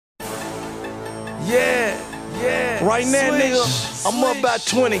Yeah. Right now, nigga, I'm up by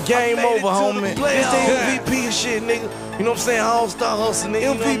 20. Game over, homie. This the MVP and shit, nigga. You know what I'm saying? All-star hustle, nigga. You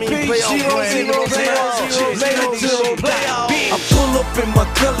know what I mean? Playoff plan, you know what I'm saying? Made it to the playoff. I pull up in my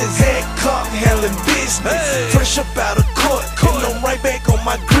colors, head cock, handling business. Fresh up out of court, and I'm right back on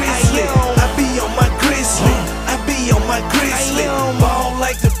my Grizzly. I be on my Grizzly. I be on my Grizzly. Ball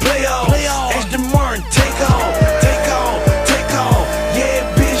like the playoff. Ashton Martin, take off. Take off. Take off. Yeah,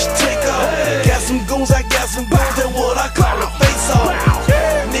 bitch, take off. Got some goons, I got some bones. That's what I call a face-off.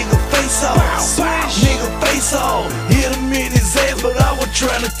 Nigga, face-off. Nigga, face-off. Hit him in his ass, but I was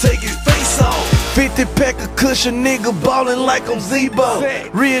trying to take his face off. 50 pack of cushion, nigga ballin' like I'm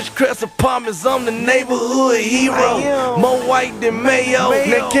Zebo. Ridge Crest Apartments, I'm the neighborhood hero. More white than mayo.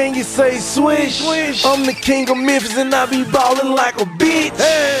 Now can you say swish? I'm the king of Memphis and I be ballin' like a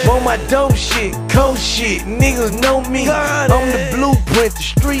bitch. On my dope shit, cold shit, niggas know me. I'm the blueprint, the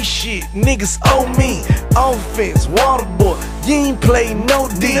street shit, niggas owe me. Offense, waterboy, you ain't play no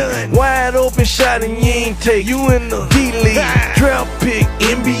D. Wide open shot and you ain't take. You in the D-League, draft pick,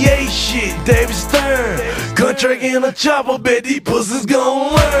 NBA shit, David Stern. Contract in a chopper, bet these pussies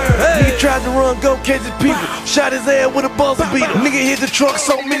gon' learn. Nigga tried to run, go catch his people. Shot his ass with a buzzer beater. Nigga hit the truck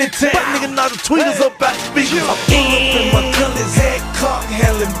so many times, nigga knocked the tweeters up out the speakers. I pull up in my colors, head cock,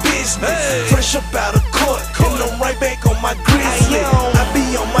 handling business. Fresh up out of court, and I'm right back on my Grizzly. I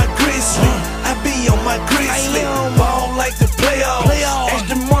be on my Grizzly. I be on my Grizzly. Ball like the playoff.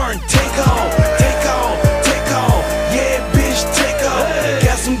 Ashton Martin, take off. Take off. Take off. Yeah, bitch, take off.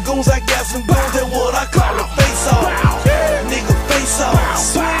 Got some goons, I got some bones. That's what I call a face-off. Nigga, face-off.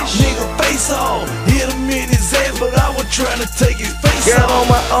 Nigga, face-off. Hit him in his ass, but I was trying to take his face off. Got on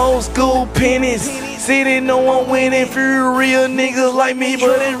my old school pennies. See, they know I'm winning. Few real niggas like me,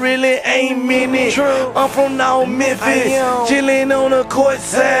 but it really ain't many. I'm from North Memphis, chillin' on the court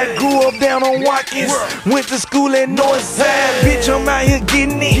side. Grew up down on Watkins, went to school at Northside. Bitch, I'm out here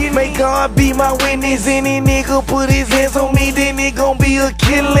getting it. Make God be my witness. Any nigga put his hands on me, then it gon' be a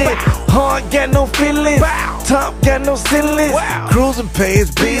killing. Heart got no feelings, top got no ceilings. Cruising pay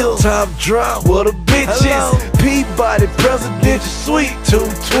his bills, top drop, what a bitches. Peabody presidential suite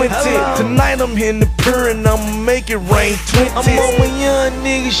 220. Tonight I'm hitting the purring, I'ma make it rain 20. I'm on my young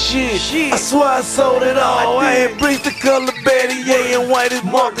nigga shit. I swear I sold it all. I had bleached the color Betty, yeah, and white as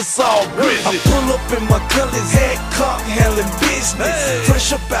Marcus all Grizzly. I pull up in my colors, head cock, handling business.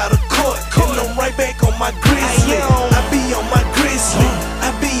 Fresh up out of court, and I'm right back on my Grizzly. I be on my Grizzly.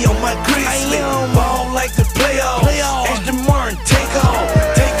 I be on my Grizzly. Ball like the playoff. Ashton Martin, take off.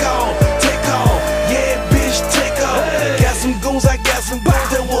 Take off. Take off. Yeah, bitch, take off. Got some goons, I got some bones.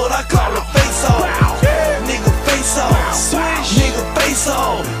 That's what I call a face-off. Nigga, face-off. Nigga,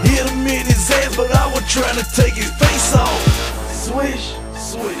 face-off. Hit him in his ass, but I was trying to take his face off. Swish,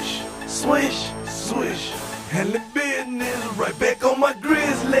 swish, swish, swish. Handling business, right back on my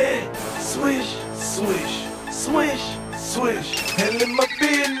Grizzly. Swish, swish, swish, swish. Handling my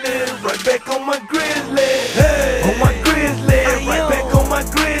business, right back on my Grizzly. On my Grizzly, right back on my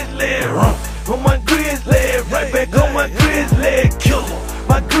Grizzly. On my Grizzly, right back on my Grizzly. Killer,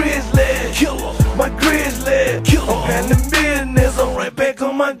 my Grizzly. Killer, my Grizzly. Killer. I'm handling business, I'm right back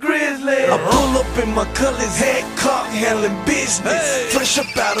on my Grizzly. I pull up in my colors, head cock, handling business. Fresh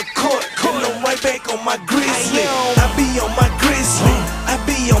up out of court, and I'm right back on my Grizzly. I be on my Grizzly. I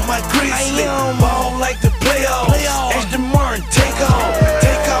be on my Grizzly. Ball like the playoff. Ashton Martin, take off.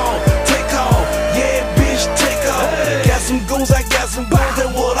 Take off. Take off. Yeah, bitch, take off. Got some goons, I got some bones.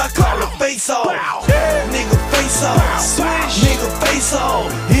 That's what I call a face-off. Nigga, face-off. Nigga,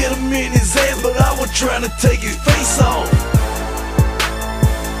 face-off. Hit him in his ass, but I was trying to take his face off.